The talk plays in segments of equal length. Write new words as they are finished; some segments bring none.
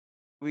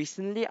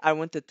Recently, I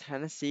went to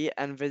Tennessee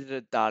and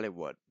visited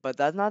Dollywood, but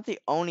that's not the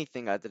only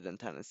thing I did in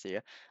Tennessee.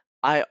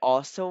 I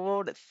also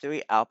rode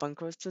 3 Alpine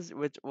coasters,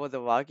 which were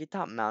the Rocky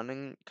Top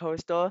Mountain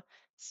Coaster,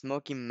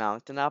 Smoky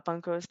Mountain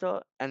Alpine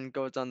Coaster, and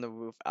Goats on the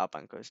Roof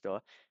Alpine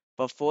Coaster.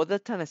 Before the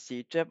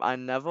Tennessee trip, I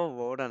never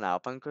rode an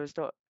Alpine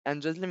coaster,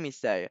 and just let me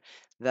say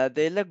that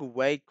they look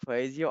way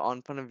crazier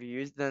on front of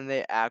views than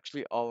they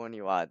actually are when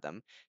you ride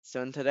them.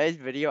 So in today's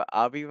video,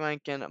 I'll be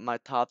ranking my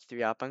top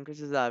 3 Alpine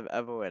coasters I've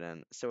ever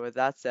ridden. So with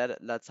that said,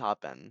 let's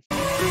hop in. No,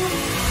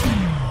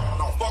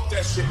 fuck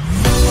that shit.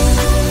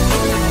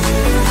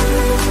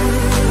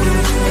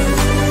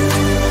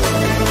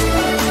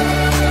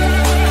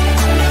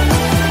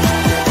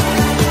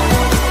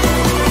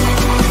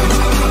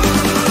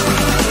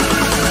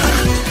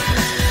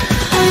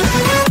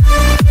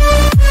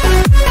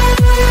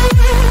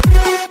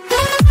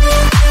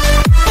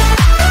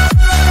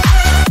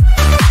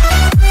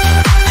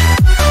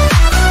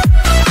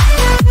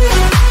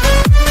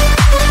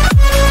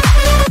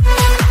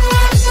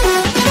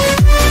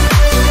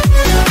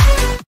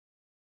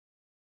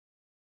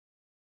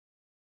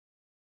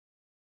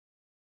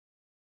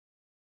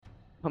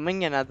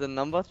 Coming in at the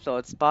number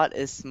third spot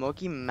is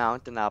Smoky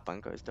Mountain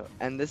Alpine Coaster,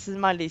 and this is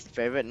my least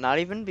favorite, not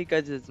even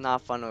because it's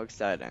not fun or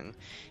exciting.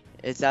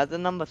 It's at the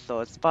number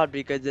third spot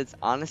because it's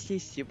honestly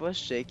super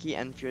shaky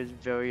and feels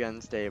very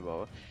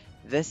unstable.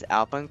 This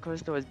Alpine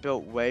coaster was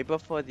built way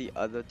before the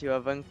other two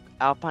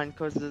Alpine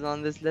coasters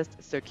on this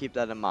list, so keep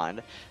that in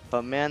mind.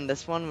 But man,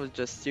 this one was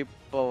just super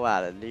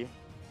rattly.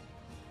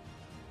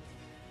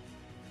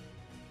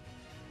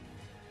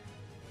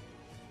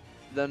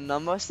 The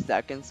number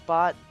second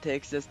spot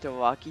takes us to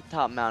Rocky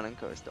Top Mountain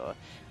Coaster.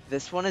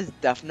 This one is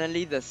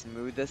definitely the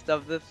smoothest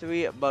of the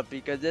three, but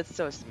because it's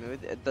so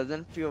smooth, it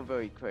doesn't feel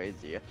very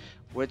crazy.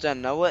 Which I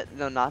know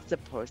they're not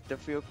supposed to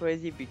feel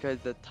crazy because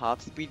the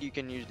top speed you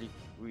can usually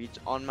reach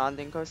on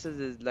mountain coasters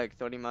is like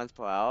 30 miles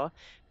per hour.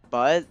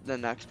 But the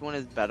next one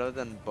is better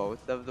than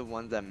both of the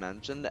ones I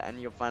mentioned,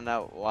 and you'll find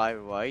out why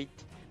right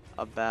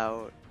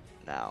about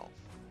now.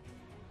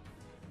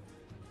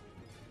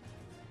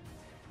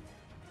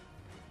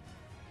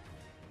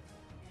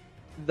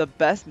 The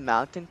best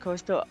mountain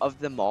coaster of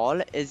them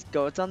all is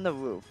Goats on the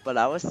Roof, but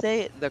I would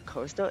say the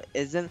coaster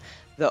isn't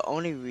the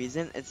only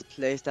reason it's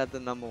placed at the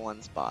number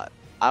one spot.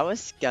 I was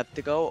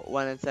skeptical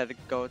when it said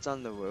Goats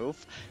on the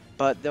Roof,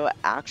 but there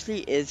actually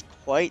is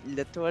quite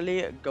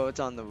literally goats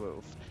on the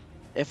roof.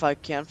 If I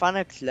can't find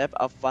a clip,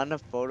 I'll find a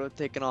photo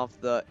taken off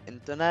the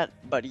internet,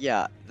 but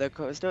yeah, the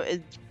coaster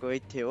is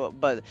great too,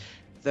 but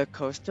the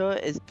coaster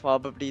is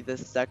probably the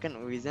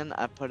second reason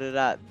I put it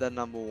at the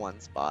number one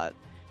spot.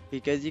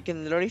 Because you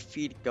can literally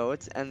feed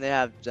goats and they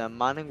have gem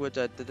mining, which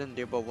I didn't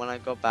do, but when I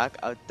go back,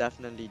 I'll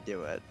definitely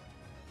do it.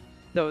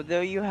 So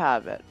there you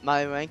have it,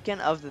 my ranking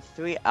of the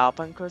 3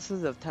 Alpine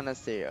coasters of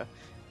Tennessee.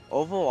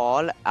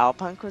 Overall,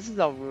 Alpine coasters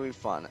are really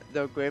fun.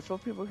 They're great for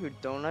people who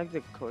don't like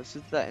the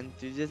coasters that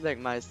enthusiasts like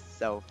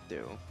myself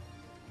do.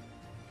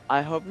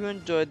 I hope you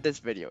enjoyed this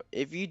video.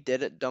 If you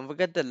did, don't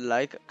forget to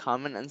like,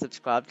 comment, and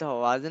subscribe to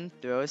Horizon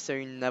Thrills so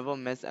you never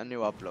miss a new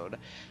upload.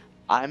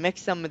 I make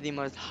some of the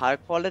most high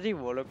quality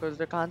roller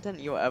coaster content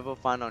you'll ever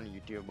find on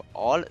YouTube,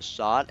 all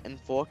shot in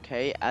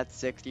 4K at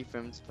 60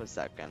 frames per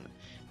second.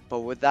 But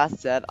with that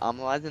said, I'm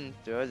Horizon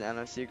Thrills and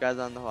I'll see you guys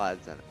on the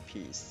horizon.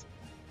 Peace.